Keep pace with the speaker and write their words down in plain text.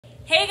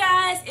Hey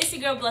guys, it's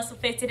your girl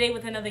LeFaith today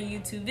with another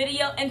YouTube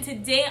video, and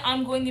today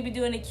I'm going to be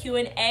doing a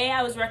Q&A.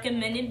 I was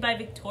recommended by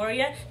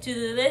Victoria to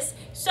do this,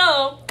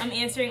 so I'm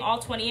answering all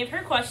 20 of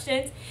her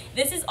questions.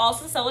 This is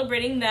also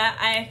celebrating that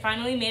I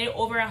finally made it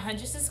over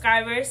 100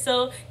 subscribers,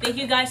 so thank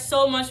you guys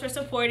so much for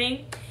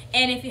supporting.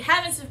 And if you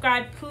haven't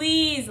subscribed,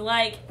 please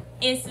like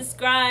and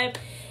subscribe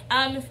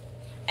and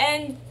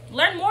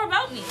learn more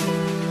about me.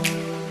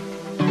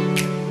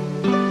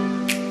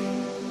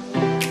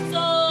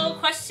 So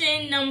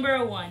question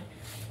number 1.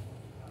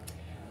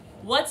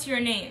 What's your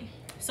name?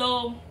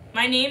 So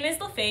my name is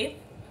LeFaith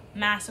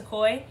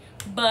Massacoy,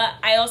 but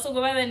I also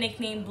go by the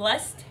nickname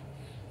Blessed.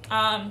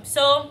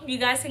 So you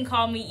guys can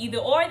call me either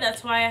or.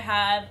 That's why I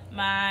have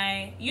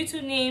my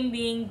YouTube name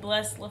being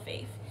Blessed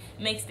LeFaith.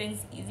 Makes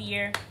things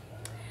easier.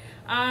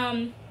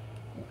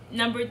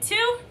 Number 2,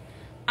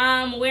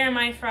 where am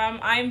I from?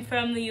 I'm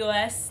from the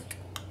US.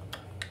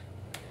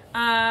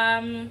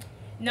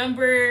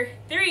 Number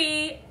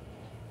 3,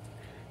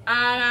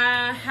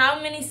 how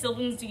many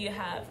siblings do you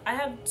have? I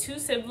have 2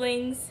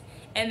 siblings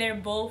and they're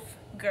both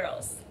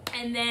girls.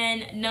 And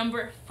then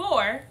number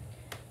 4,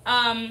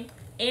 am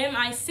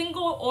I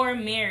single or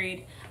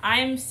married?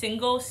 I'm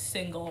single.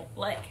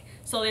 Like,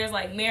 so there's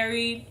like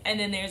married and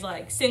then there's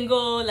like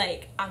single,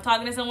 like I'm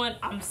talking to someone,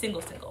 I'm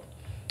single.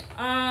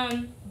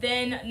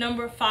 Then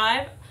number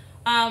 5,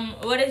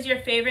 what is your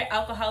favorite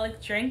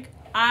alcoholic drink?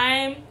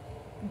 I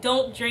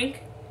don't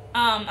drink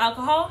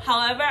alcohol.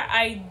 However,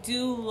 I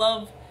do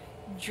love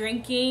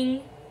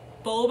drinking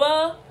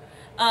boba,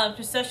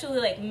 especially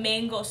like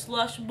mango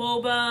slush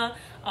boba.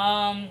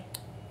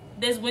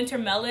 There's winter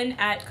melon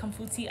at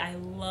Confuci. I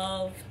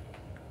love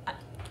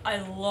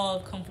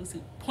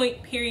Confuci.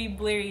 Point, period,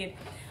 period.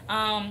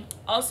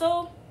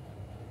 Also,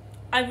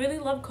 I really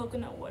love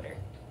coconut water.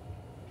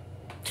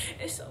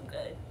 It's so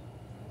good.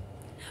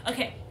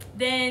 Okay,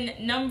 then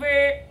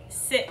number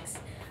 6.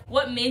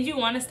 What made you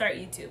want to start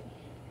YouTube?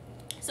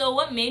 So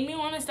what made me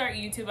want to start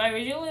YouTube, I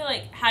originally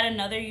had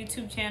another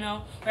YouTube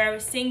channel where I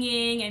was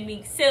singing and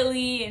being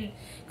silly and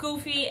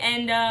goofy,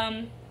 and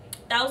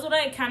that was what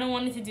I kind of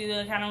wanted to do.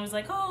 I kind of was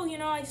like, oh, you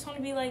know, I just want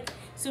to be like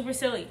super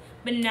silly.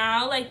 But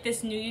now, like,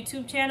 this new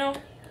YouTube channel,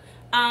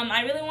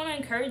 I really want to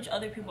encourage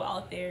other people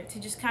out there to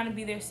just kind of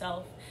be their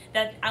self.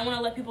 That I want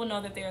to let people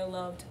know that they're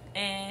loved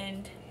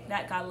and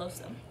that God loves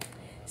them.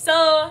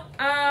 So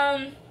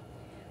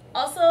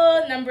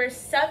also number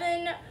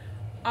 7,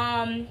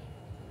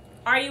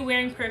 are you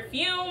wearing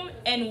perfume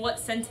and what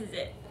scent is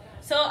it?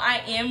 So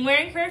I am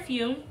wearing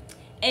perfume,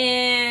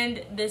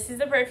 and this is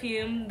the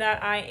perfume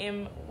that I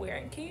am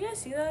wearing. Can you guys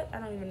see that? I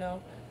don't even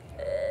know.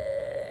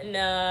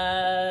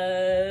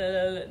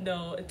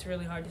 No, it's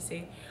really hard to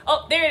see.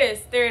 Oh, there it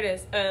is.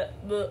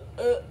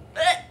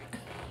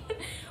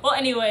 Well,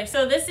 anyway,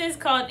 so this is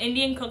called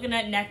Indian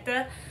Coconut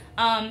Nectar.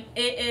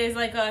 It is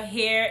like a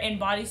hair and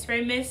body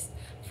spray mist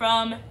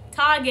from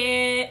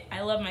Target.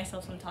 I love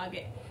myself some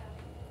Target.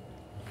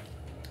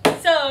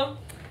 So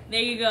there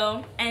you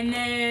go. And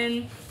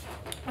then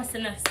what's the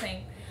next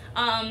thing?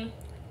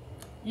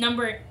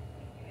 Number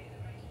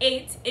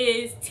 8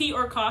 is tea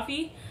or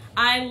coffee.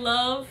 I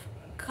love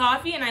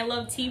coffee and I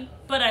love tea,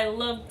 but I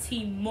love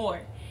tea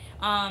more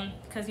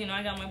because, you know,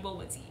 I got my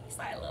boba tea,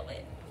 so I love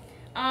it.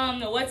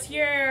 What's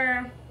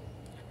your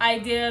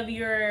idea of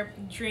your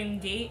dream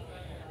date?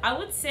 I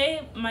would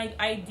say my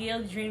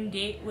ideal dream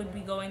date would be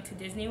going to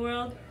Disney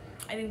World.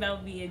 I think that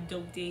would be a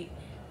dope date.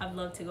 I'd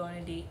love to go on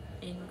a date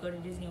and go to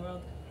Disney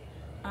World.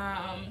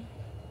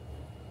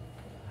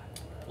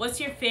 What's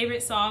your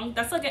favorite song?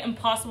 That's like an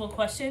impossible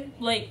question.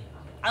 Like,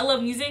 I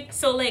love music,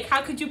 so like,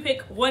 how could you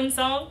pick one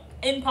song?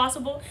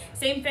 Impossible.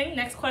 Same thing.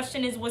 Next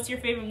question is, what's your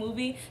favorite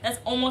movie? That's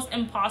almost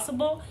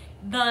impossible.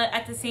 But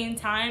at the same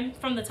time,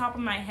 from the top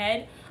of my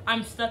head,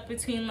 I'm stuck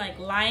between like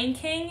Lion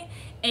King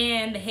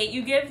and The Hate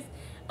U Give.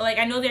 Like,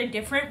 I know they're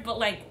different, but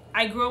like,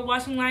 I grew up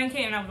watching Lion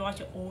King and I would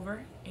watch it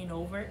over and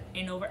over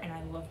and over, and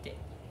I loved it.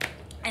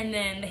 And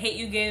then The Hate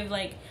U Give,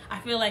 like, I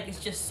feel like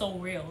it's just so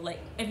real. Like,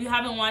 if you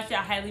haven't watched it,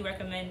 I highly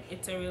recommend.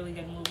 It's a really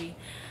good movie.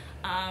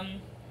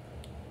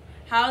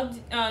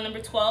 Number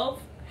 12,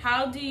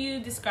 how do you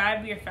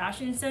describe your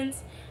fashion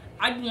sense?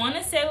 I'd want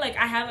to say, like,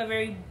 I have a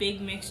very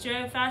big mixture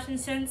of fashion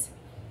sense,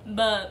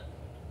 but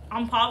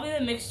I'm probably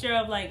the mixture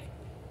of, like,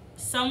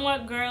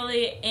 somewhat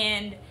girly,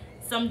 and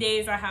some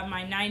days I have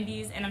my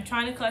 90s, and I'm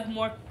trying to collect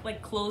more,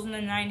 like, clothes in the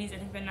 90s. I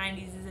think the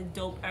 90s is a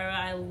dope era.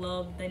 I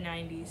love the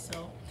 90s,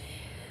 so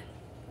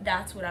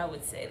that's what I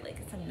would say. Like,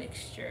 it's a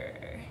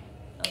mixture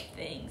of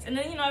things. And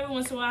then, you know, every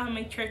once in a while I have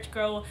my church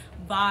girl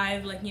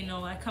vibe. Like, you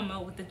know, I come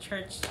out with the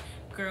church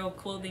girl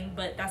clothing,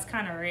 but that's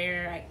kind of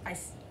rare. I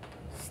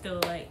still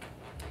like.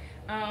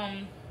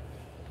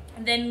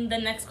 Then the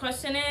next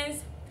question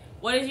is,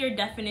 what is your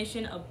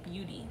definition of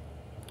beauty?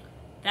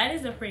 That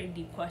is a pretty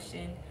deep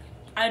question.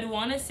 I'd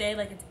want to say,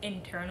 like, it's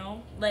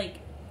internal. Like,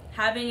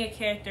 having a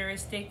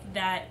characteristic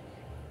that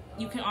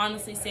you can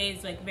honestly say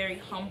is like very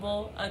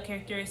humble, a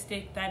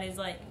characteristic that is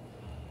like,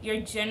 you're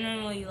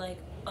generally like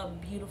a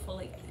beautiful,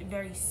 like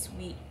very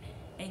sweet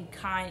and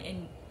kind,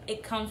 and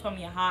it comes from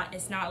your heart.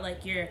 It's not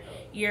like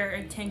your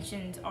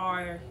intentions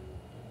are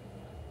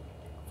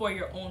for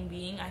your own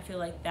being. I feel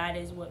like that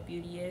is what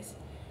beauty is.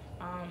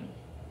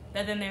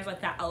 But then there's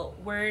like that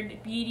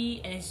outward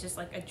beauty, and it's just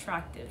like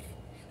attractive,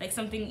 like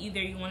something either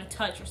you want to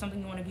touch or something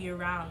you want to be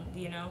around,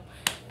 you know.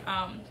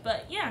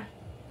 But yeah.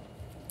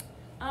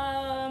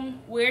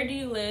 Where do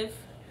you live?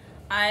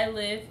 I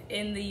live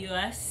in the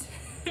US.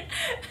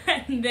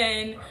 And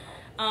then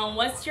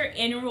what's your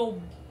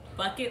annual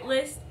bucket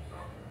list?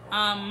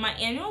 My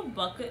annual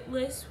bucket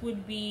list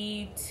would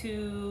be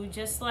to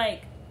just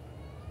like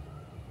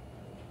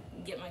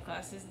get my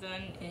classes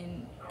done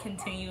and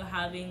continue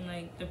having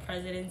like the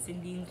president's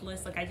and dean's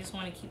list. Like I just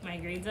want to keep my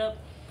grades up.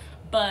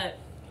 But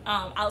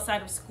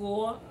outside of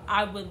school,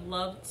 I would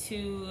love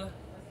to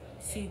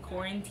see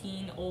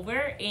quarantine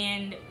over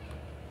and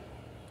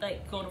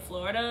like go to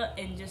Florida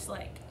and just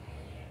like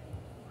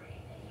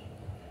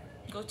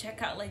go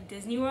check out like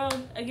Disney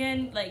World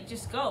again. Like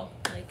just go,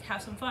 like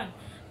have some fun.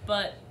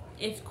 But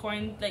if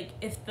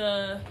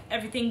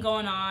everything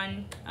going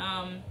on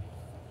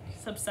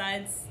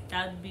subsides,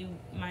 that would be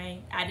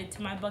added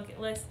to my bucket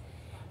list.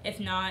 If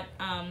not,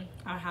 I'll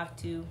have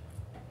to,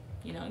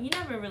 you know, you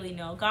never really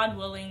know. God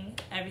willing,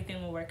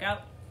 everything will work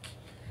out.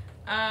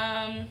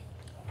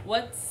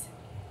 What's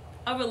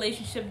a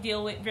relationship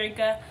deal with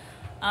Virka?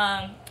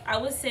 I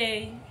would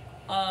say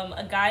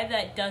a guy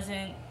that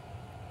doesn't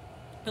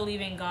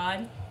believe in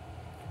God.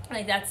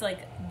 Like that's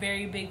like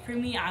very big for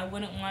me. I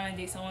wouldn't want to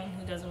date someone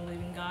who doesn't believe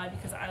in God,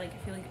 because I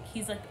feel like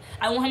he's like,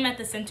 I want him at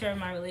the center of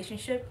my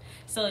relationship.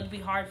 So it'd be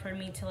hard for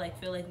me to like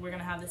feel like we're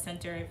gonna have the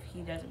center if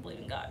he doesn't believe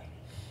in God.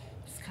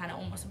 It's kind of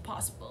almost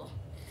impossible.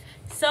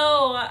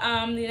 So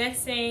the next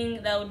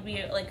thing that would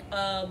be like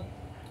a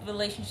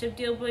relationship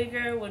deal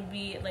breaker would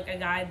be like a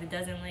guy that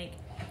doesn't like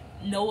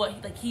know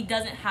what, like he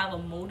doesn't have a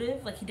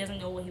motive, like he doesn't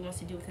know what he wants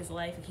to do with his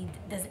life. Like he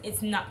doesn't,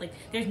 it's not like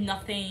there's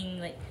nothing,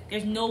 like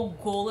there's no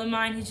goal in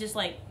mind. He's just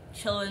like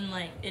chilling,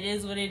 like it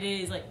is what it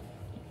is. Like,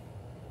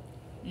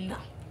 no,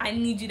 I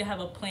need you to have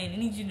a plan. I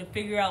need you to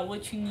figure out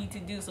what you need to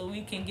do so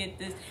we can get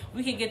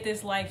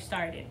this life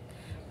started.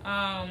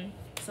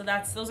 So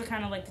those are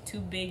kind of like the two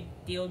big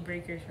deal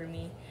breakers for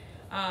me.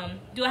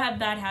 Do I have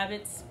bad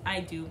habits? I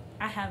do.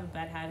 I have a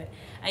bad habit.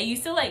 I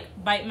used to like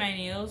bite my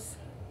nails.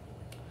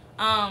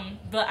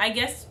 But I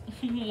guess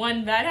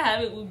one bad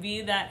habit would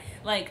be that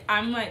like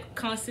I'm like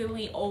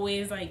constantly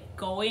always like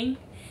going.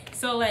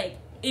 So like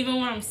even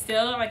when I'm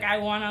still, like I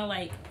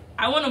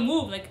wanna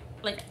move,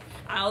 like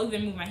I'll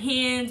even move my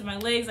hands, my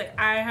legs. Like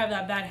I have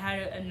that bad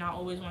habit of not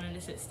always wanting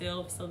to sit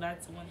still. So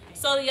that's one thing.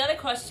 So the other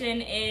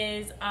question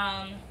is,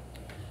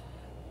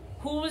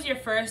 who was your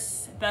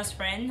first best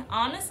friend?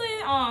 Honestly,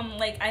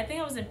 like I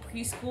think I was in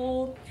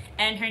preschool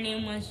and her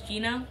name was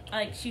Gina.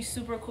 Like she's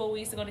super cool. We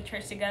used to go to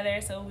church together,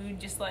 so we would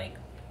just like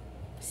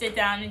sit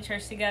down in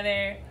church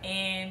together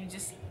and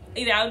just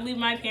either I would leave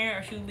my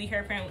parent or she would leave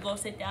her parent. We'd go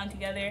sit down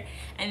together,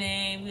 and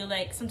then we would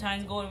like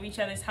sometimes go to each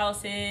other's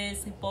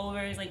houses,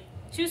 sleepovers. Like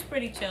she was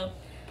pretty chill.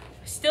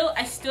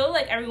 I still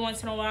like every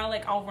once in a while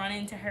like I'll run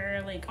into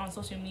her like on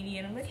social media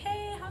and I'm like,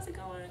 hey, how's it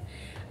going?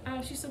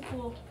 She's so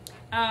cool.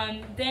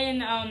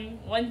 Then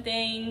one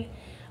thing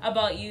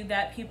about you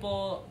that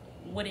people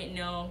wouldn't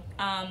know.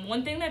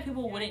 One thing that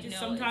people wouldn't know.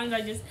 Sometimes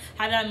I just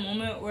have that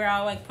moment where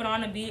I'll like put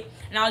on a beat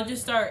and I'll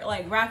just start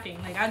like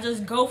rapping. Like I'll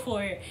just go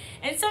for it.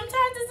 And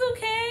sometimes it's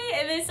okay,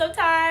 and then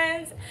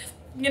sometimes,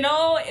 you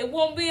know, it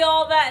won't be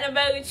all that in a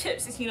bag of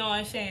chips, if you know what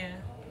I'm saying.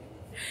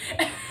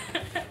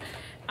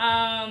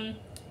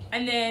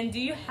 And then, do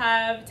you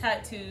have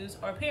tattoos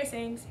or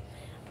piercings?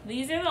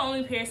 These are the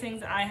only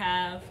piercings I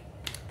have.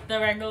 The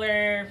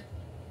regular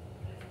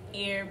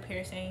ear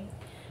piercing.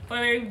 For a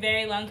very,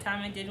 very long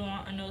time, I did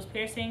want a nose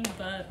piercing,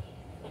 but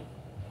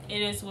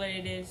it is what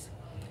it is.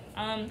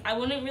 I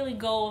wouldn't really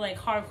go like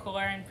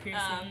hardcore in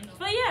piercing,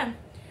 but yeah.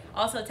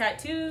 Also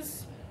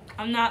tattoos.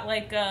 I'm not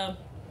like a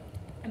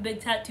big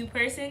tattoo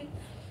person,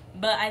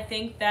 but I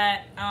think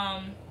that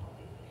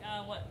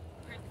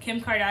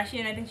Kim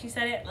Kardashian, I think she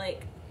said it,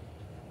 like,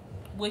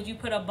 would you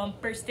put a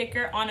bumper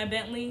sticker on a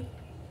Bentley?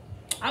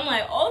 I'm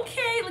like,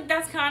 okay, like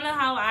that's kind of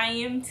how I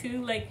am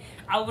too. Like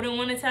I wouldn't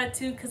want a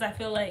tattoo because I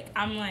feel like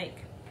I'm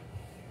like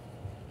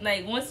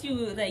once you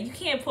like, you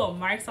can't put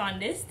marks on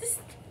this,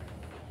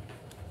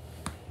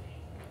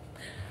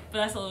 but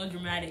that's a little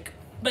dramatic.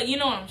 But you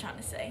know what I'm trying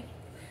to say.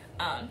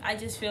 I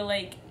just feel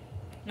like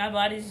my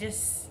body's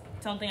just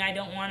something I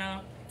don't want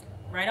to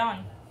write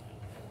on,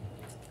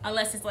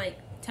 unless it's like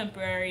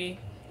temporary.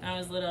 When I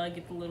was little, I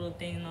get the little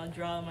thing and I'll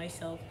draw it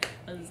myself.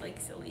 I was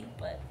like silly,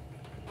 but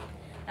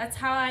that's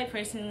how I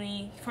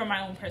personally, for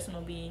my own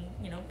personal being,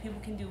 you know, people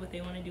can do what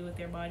they want to do with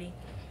their body.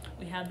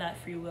 We have that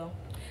free will.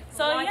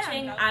 So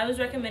yeah, I was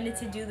recommended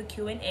to do the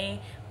Q&A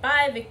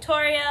by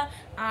Victoria.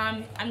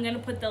 I'm gonna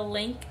put the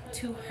link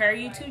to her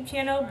YouTube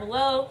channel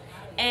below,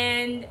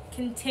 and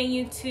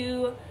continue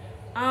to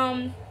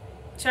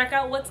check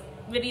out what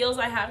videos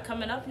I have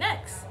coming up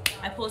next.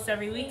 I post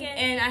every weekend,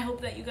 and I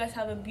hope that you guys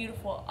have a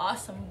beautiful,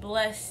 awesome,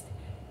 blessed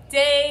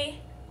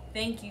day.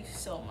 Thank you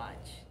so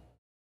much.